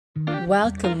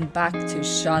Welcome back to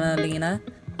Sean and Alina.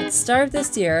 At the start of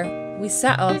this year, we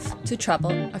set off to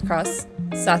travel across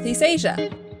Southeast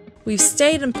Asia. We've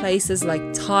stayed in places like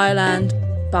Thailand,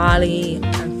 Bali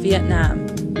and Vietnam.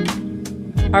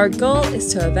 Our goal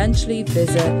is to eventually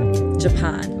visit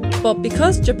Japan, but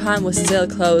because Japan was still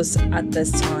closed at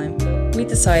this time, we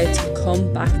decided to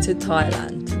come back to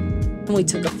Thailand. And we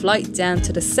took a flight down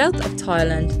to the south of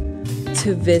Thailand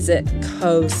to visit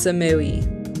Koh Samui,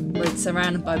 where it's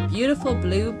surrounded by beautiful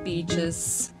blue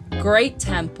beaches, great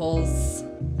temples,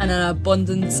 and an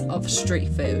abundance of street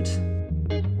food.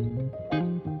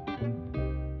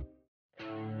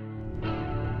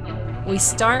 We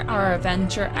start our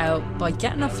adventure out by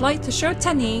getting a flight to Koh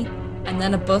Samui and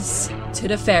then a bus to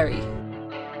the ferry.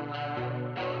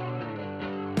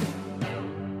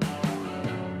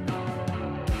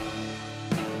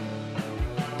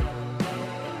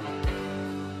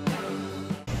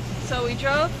 So we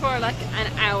drove for like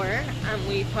an hour and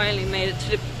we finally made it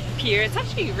to the pier. It's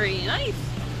actually really nice.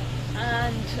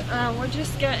 And we're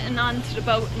just getting onto the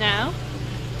boat now.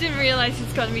 Didn't realise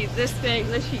it's going to be this big,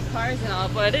 literally cars and all,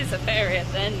 but it is a ferry at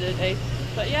the end of the day.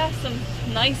 But yeah, some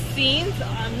nice scenes.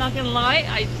 I'm not going to lie,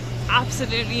 I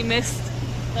absolutely missed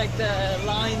like the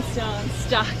limestone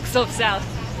stacks of South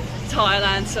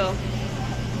Thailand, so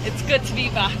it's good to be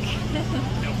back.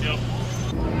 Yep.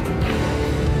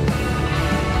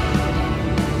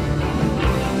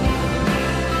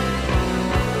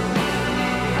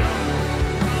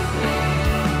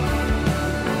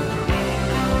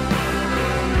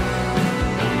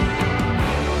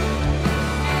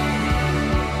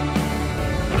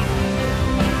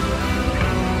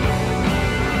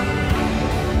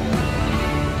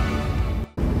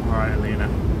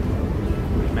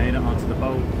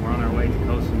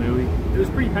 It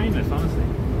was pretty painless, honestly.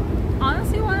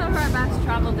 Honestly, one of our best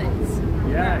travel days.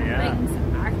 Yeah. Things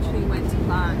actually went to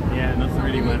plan. Yeah, nothing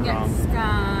really went wrong.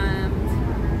 Scammed.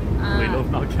 We love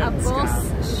not getting scammed.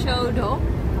 A bus showed up.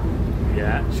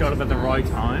 Yeah, showed up at the right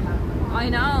time. I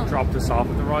know. Dropped us off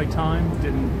at the right time.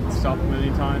 Didn't stop a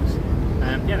million times.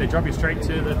 Yeah, they drop you straight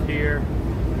to the pier.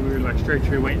 We were like straight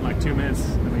through waiting like 2 minutes.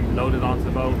 Then we loaded onto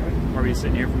the boat. Probably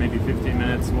sitting here for maybe 15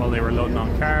 minutes while they were loading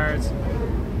on cars.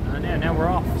 And yeah, now we're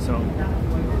off. So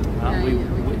we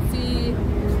can see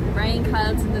rain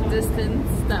clouds in the distance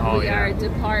that we are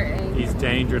departing. These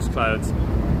dangerous clouds.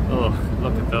 Oh,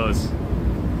 look at those.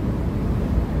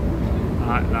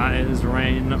 That is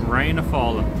rain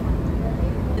falling.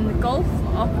 In the Gulf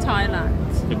of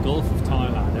Thailand. The Gulf of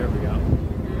Thailand, there we go.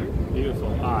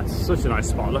 Beautiful. It's such a nice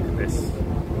spot. Look at this.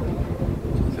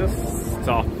 Just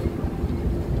stop.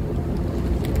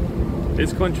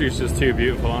 This country is just too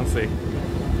beautiful, honestly.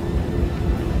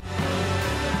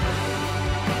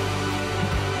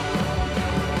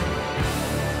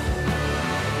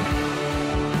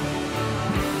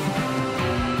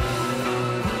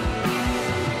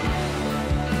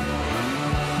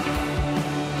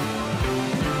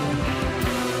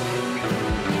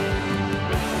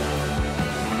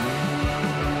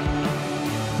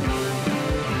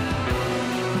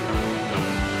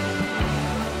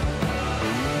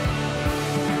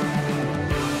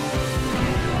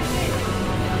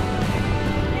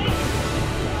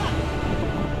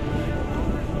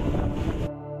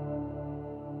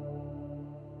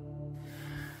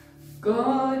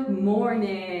 Good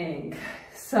morning.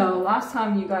 So last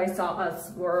time you guys saw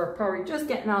us were probably just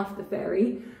getting off the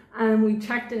ferry and we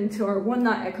checked into our one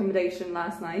night accommodation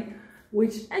last night,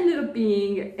 which ended up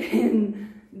being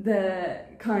in the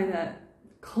kind of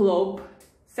club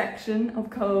section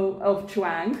of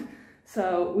Chaweng.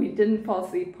 So we didn't fall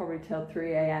asleep probably till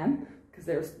 3 AM because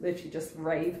there was literally just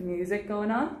rave music going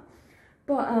on.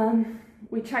 But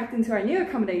we checked into our new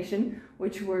accommodation,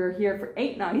 which we're here for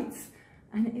 8 nights.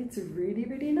 And it's really,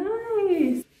 really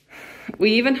nice.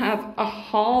 We even have a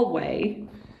hallway.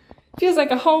 Feels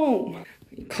like a home.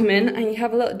 You come in and you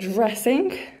have a little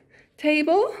dressing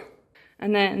table.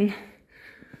 And then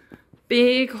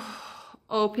big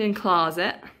open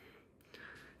closet.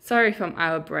 Sorry if I'm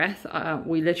out of breath.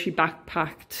 We literally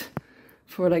backpacked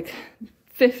for like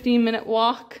 15-minute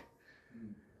walk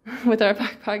with our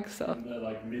backpack. So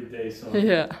like midday sun.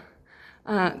 Yeah.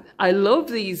 I love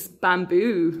these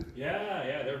bamboo.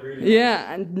 Yeah, they're really nice.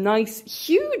 Yeah, and nice,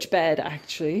 huge bed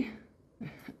actually.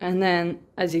 And then,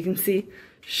 as you can see,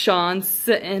 Sean's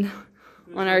sitting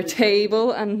on our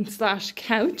table and slash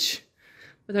couch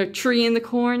with our tree in the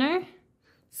corner.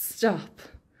 Stop.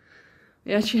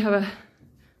 We actually have a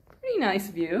pretty nice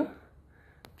view.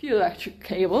 A few electric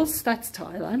cables. That's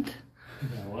Thailand.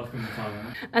 Yeah, welcome to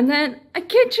Thailand. And then a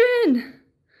kitchen.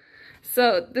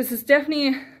 So this is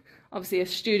definitely obviously a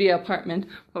studio apartment,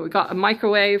 but we got a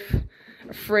microwave,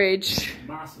 fridge.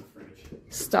 Massive fridge.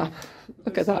 Stop.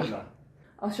 Look at that.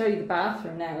 I'll show you the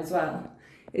bathroom now as well.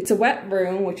 It's a wet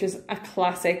room, which is a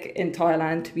classic in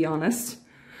Thailand, to be honest.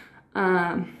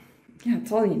 Yeah,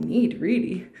 it's all you need,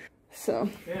 really. So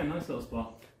yeah, nice little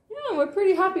spot. Yeah, we're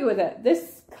pretty happy with it.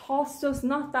 This cost us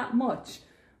not that much.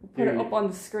 We'll put it up on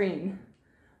the screen.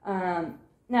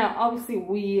 Now,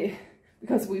 obviously,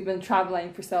 because we've been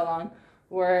traveling for so long,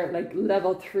 we're like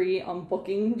level 3 on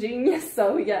Booking Genius,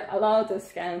 so we get a lot of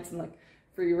discounts and like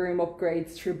free room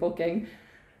upgrades through Booking.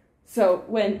 So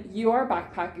when you are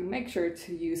backpacking, make sure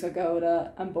to use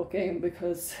Agoda and Booking,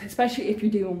 because especially if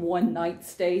you're doing one night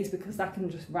stays, because that can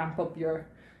just ramp up your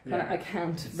kind of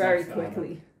account very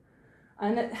quickly.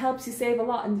 And it helps you save a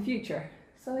lot in the future.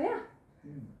 So yeah,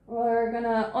 we're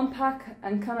gonna unpack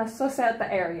and kind of suss out the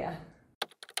area.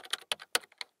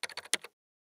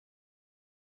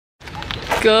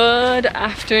 Good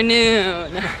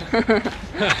afternoon.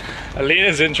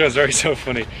 Alina's intro is so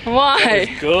funny. Why?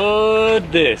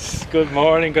 Good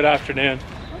morning, good afternoon.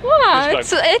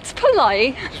 What? It's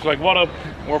polite. She's like, what up?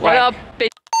 We're back. What up, bitch?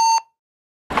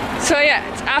 So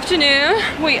yeah, it's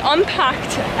afternoon. We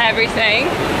unpacked everything.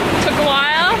 Took a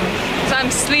while, so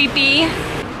I'm sleepy.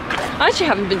 I actually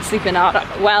haven't been sleeping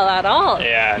well at all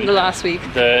in the last week.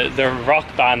 The rock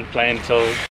band playing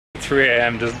till 3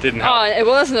 a.m. didn't help. Oh, it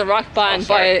wasn't a rock band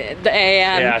by the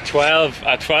AM. Yeah, at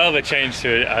 12 it changed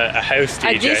to a house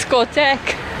DJ. A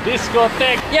discotheque.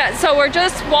 Discotheque. Yeah, so we're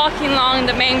just walking along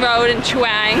the main road in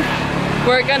Chaweng.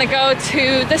 We're gonna go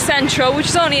to the Central, which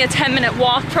is only a 10-minute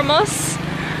walk from us.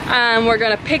 And we're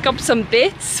gonna pick up some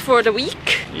bits for the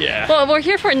week. Yeah. Well, we're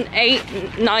here for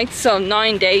 8 nights, so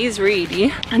 9 days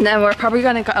really. And then we're probably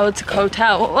gonna go to Koh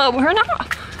Tao. Well, we're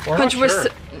not. We're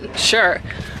not sure.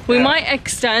 We might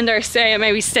extend our stay and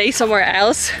maybe stay somewhere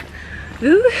else.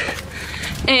 Ooh.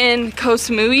 In Koh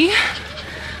Samui.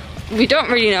 We don't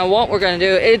really know what we're gonna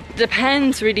do. It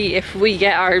depends really if we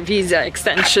get our visa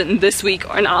extension this week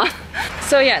or not.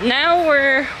 So yeah, now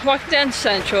we're walking down to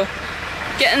Central,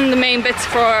 getting the main bits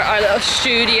for our little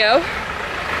studio.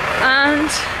 And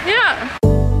yeah.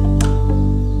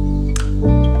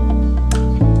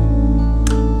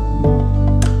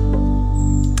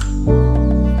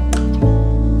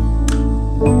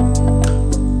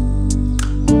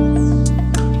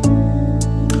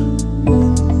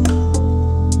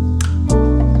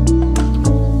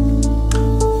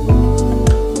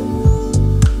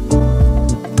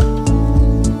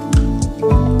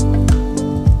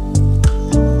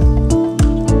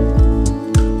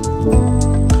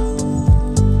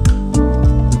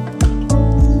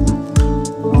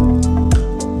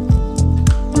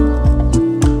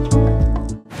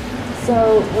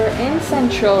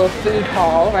 Central Food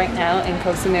Hall right now in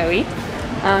Koh Samui,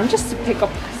 just to pick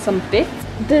up some bits.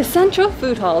 The Central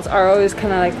Food Halls are always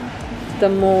kind of like the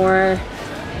more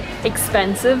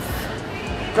expensive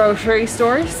grocery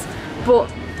stores,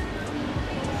 but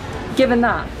given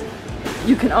that,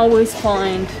 you can always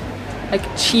find like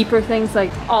cheaper things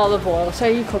like olive oil. So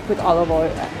you cook with olive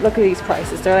oil. Look at these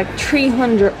prices. They're like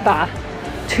 300 baht,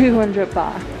 200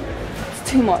 baht. It's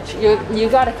too much. You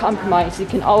gotta compromise. You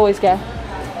can always get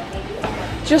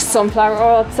just sunflower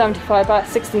oil, 75 baht,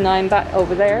 69 baht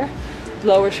over there.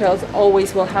 Lower shelves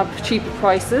always will have cheaper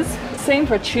prices. Same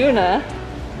for tuna.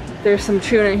 There's some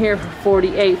tuna here for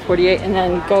 48, and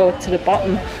then go to the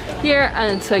bottom here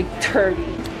and it's like 30.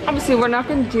 Obviously we're not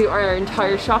going to do our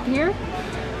entire shop here,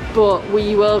 but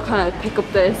we will kind of pick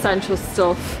up the essential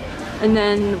stuff. And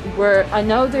then I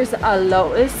know there's a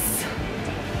Lotus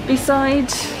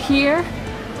beside here.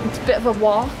 It's a bit of a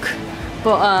walk.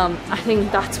 But I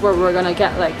think that's where we're gonna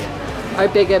get like our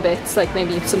bigger bits, like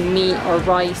maybe some meat or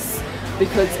rice,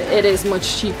 because it is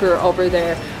much cheaper over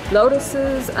there.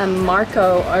 Lotus's and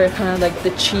Marco are kind of like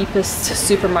the cheapest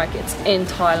supermarkets in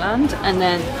Thailand, and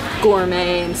then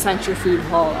Gourmet and Central Food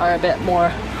Hall are a bit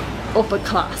more upper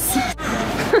class.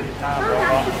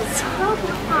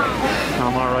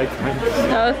 I'm alright.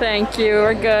 No, thank you.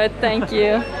 We're good. Thank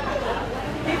you.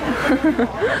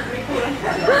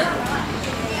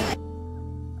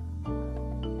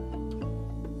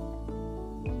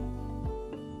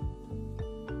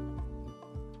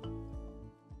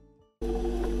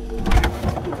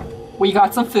 We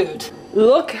got some food.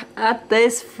 Look at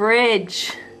this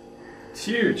fridge. It's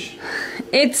huge.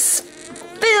 It's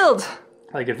filled.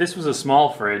 Like if this was a small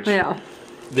fridge,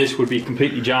 this would be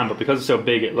completely jammed, but because it's so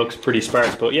big it looks pretty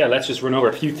sparse. But yeah, let's just run over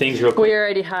a few things real quick. We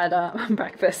already had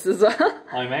breakfast as well.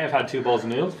 I may have had 2 bowls of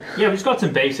noodles. Yeah, we've just got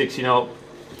some basics, you know.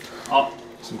 Oh,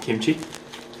 some kimchi.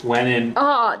 went in.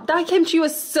 Oh, that kimchi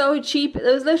was so cheap. It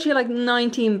was literally like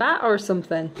 19 baht or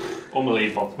something.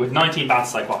 Unbelievable. With 19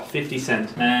 bahts, like what, 50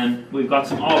 cents. And we've got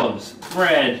some olives,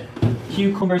 bread,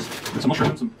 cucumbers, some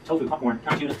mushrooms, some tofu, popcorn,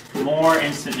 carrot tuna, more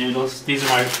instant noodles. These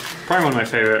are probably one of my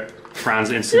favorite brands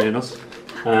of instant noodles.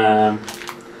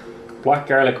 Black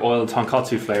garlic oil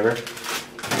tonkatsu flavor.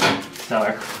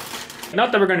 Stellar.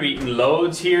 Not that we're going to be eating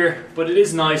loads here, but it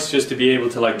is nice just to be able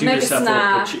to like do yourself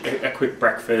a quick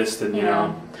breakfast and you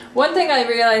know. One thing I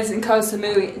realised in Koh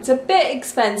Samui, it's a bit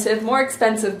expensive, more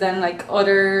expensive than like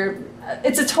other.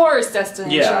 It's a tourist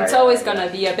destination. Yeah, it's always going to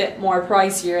be a bit more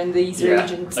pricier in these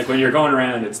regions. Like when you're going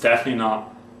around, it's definitely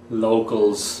not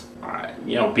locals,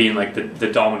 you know, being like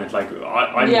the dominant. Like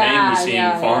I'm mainly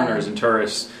seeing foreigners and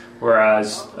tourists,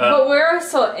 whereas. But we're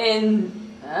also in.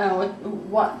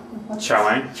 What?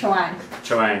 Chaweng.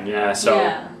 Chaweng, yeah.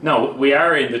 So no, we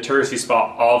are in the touristy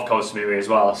spot of Koh Samui as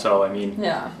well. So I mean,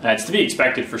 it's to be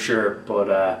expected for sure.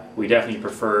 But we definitely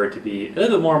prefer to be a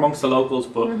little bit more amongst the locals.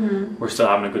 But we're still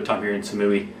having a good time here in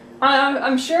Samui.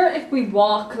 I'm sure if we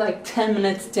walk like 10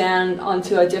 minutes down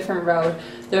onto a different road,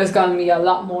 there's going to be a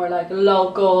lot more like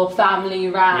local family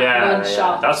run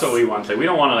shops. That's what we want. Like we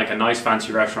don't want like a nice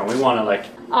fancy restaurant. We want to like.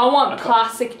 I want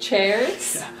classic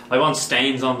chairs. Yeah. I want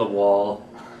stains on the wall.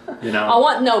 You know. I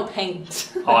want no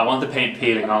paint. I want the paint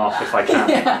peeling off if I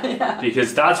can.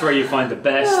 Because that's where you find the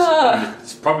best. And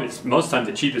it's probably most of the time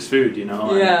the cheapest food. You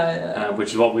know.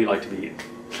 Which is what we like to be eating.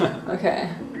 Okay.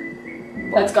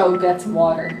 Let's go get some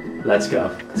water. Let's go.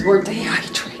 Because we're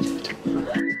dehydrated.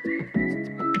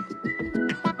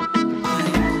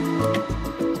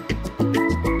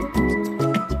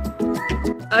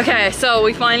 Okay, so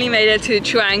we finally made it to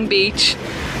Chaweng Beach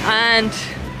and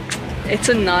it's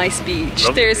a nice beach.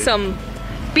 Lovely. There's some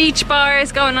beach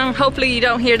bars going on. Hopefully you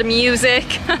don't hear the music.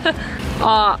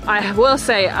 I will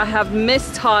say I have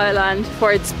missed Thailand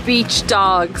for its beach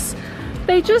dogs.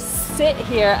 They just sit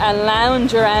here and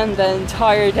lounge around the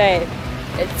entire day.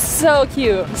 It's so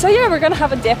cute. So yeah, we're gonna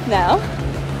have a dip now.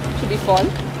 Should be fun.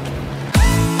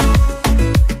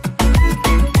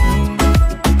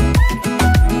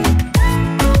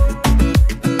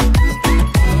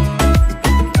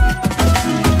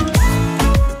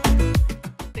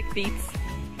 Big beats.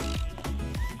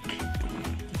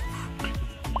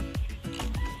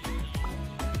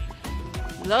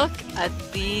 Look at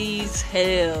these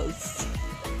hills.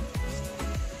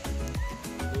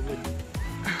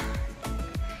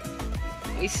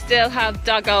 We still have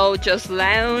Doggo just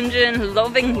lounging,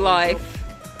 loving life.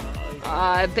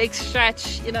 Big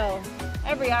stretch, you know.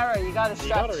 Every hour you gotta stretch.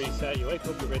 You gotta reset, you wake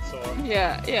up a bit sore.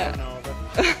 Yeah.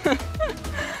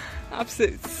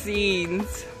 Absolute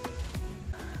scenes.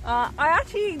 I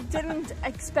actually didn't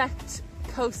expect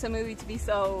Koh Samui to be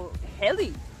so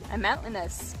hilly and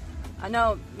mountainous. I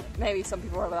know maybe some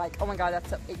people are like, oh my god,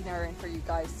 that's so ignorant for you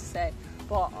guys to say.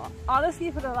 But honestly,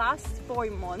 for the last 4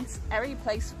 months, every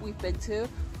place we've been to,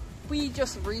 we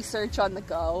just research on the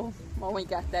go when we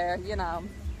get there, you know,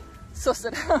 suss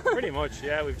it out. Pretty much,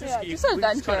 yeah. We've just, we just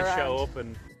kind of show up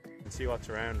and see what's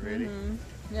around, really.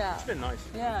 Yeah. It's been nice.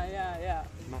 Yeah.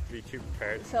 Not to be too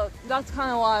prepared. So that's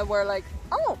kind of why we're like,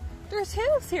 oh, there's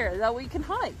hills here that we can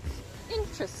hike.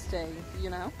 Interesting, you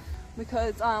know.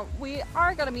 Because we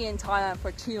are going to be in Thailand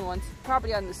for 2 months,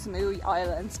 probably on the Samui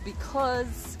Islands,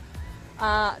 because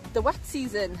the wet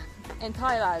season in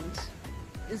Thailand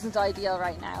isn't ideal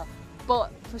right now.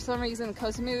 But for some reason, Koh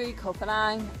Samui, Koh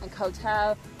Phangan and Koh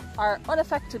Tao are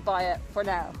unaffected by it for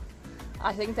now.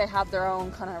 I think they have their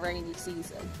own kind of rainy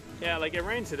season. Yeah, like it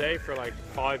rained today for like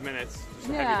 5 minutes, just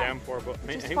a heavy downpour, but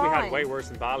I think we had way worse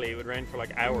in Bali. It would rain for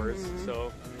like hours,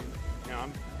 so I mean, you know,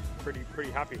 I'm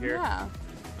pretty happy here. Yeah.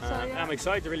 I'm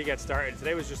excited to really get started.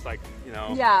 Today was just like, you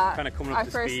know, kind of coming up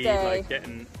to speed, like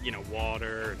getting, you know,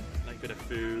 water, like a bit of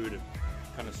food, and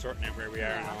kind of sorting out where we are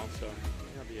and all, so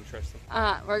that'll be interesting.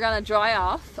 We're gonna dry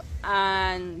off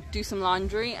and do some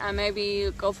laundry and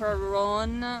maybe go for a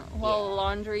run while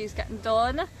laundry is getting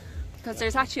done, because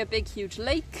there's actually a big huge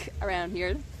lake around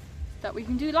here that we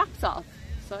can do laps of,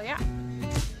 so yeah.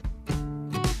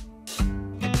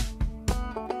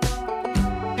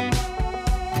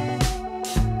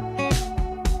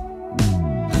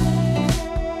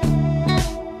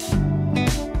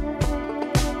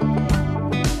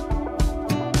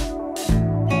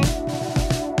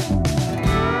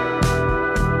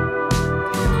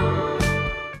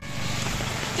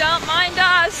 Don't mind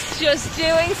us, just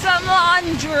doing some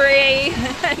laundry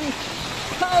in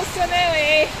Koh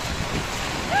Samui.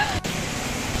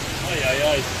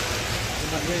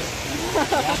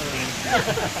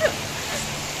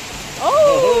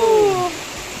 Oh,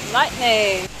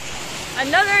 lightning.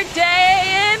 Another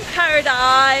day in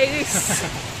paradise.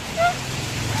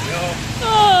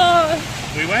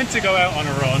 Oh. We went to go out on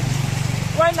a run.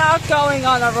 We're not going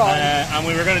on a run. And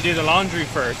we were going to do the laundry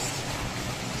first.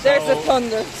 There's a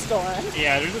thunderstorm.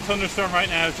 Yeah, there's a thunderstorm right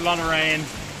now. It's a lot of rain.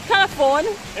 Kind of fun.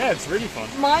 Yeah, it's really fun.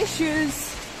 My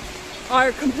shoes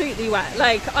are completely wet.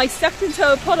 Like, I stepped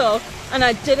into a puddle and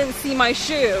I didn't see my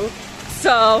shoe.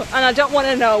 So, and I don't want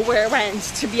to know where it went,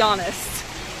 to be honest.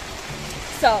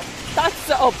 So, that's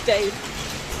the update.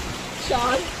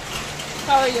 Sean,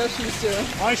 how are your shoes doing?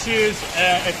 My shoes,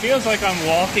 it feels like I'm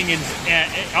walking in,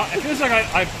 it feels like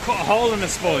I cut a hole in a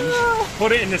sponge,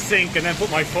 put it in the sink and then put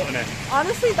my foot in it.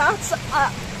 Honestly, that's a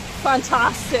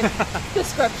fantastic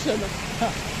description.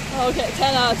 Okay,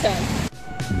 10 out of 10.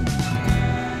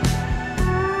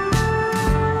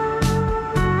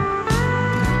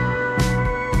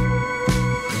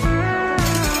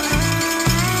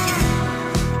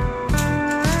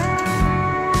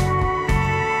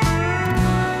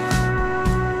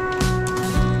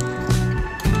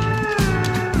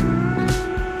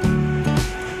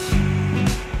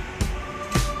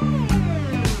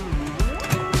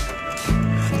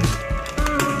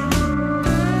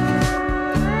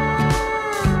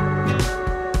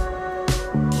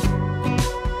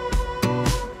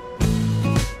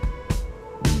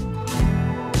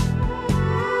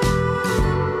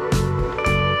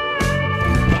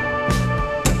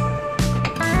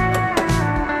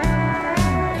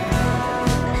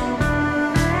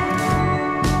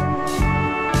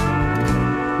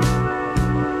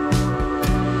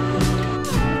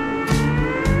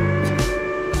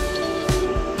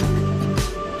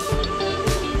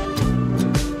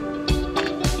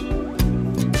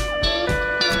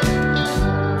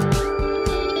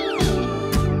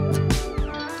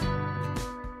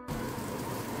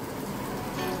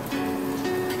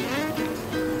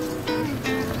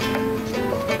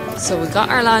 So we got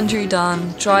our laundry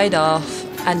done, dried off,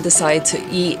 and decided to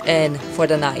eat in for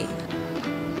the night.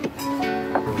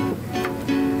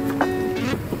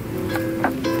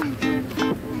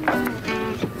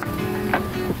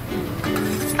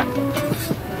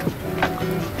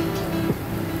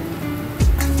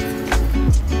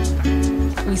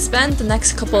 We spent the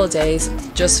next couple of days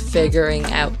just figuring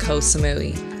out Koh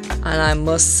Samui, and I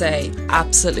must say,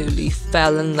 absolutely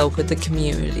fell in love with the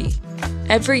community.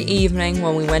 Every evening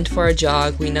when we went for a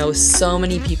jog, we know so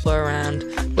many people around,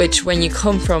 which when you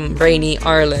come from rainy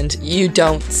Ireland, you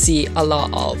don't see a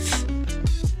lot of.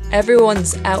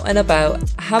 Everyone's out and about,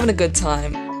 having a good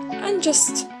time, and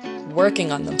just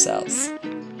working on themselves.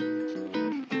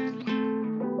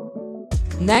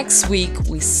 Next week,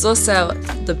 we suss out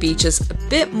the beaches a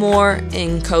bit more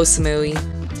in Koh Samui,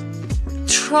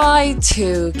 try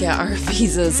to get our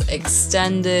visas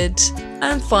extended,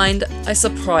 and find a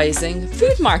surprising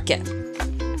food market.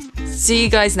 See you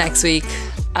guys next week.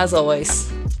 As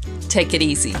always, take it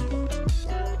easy.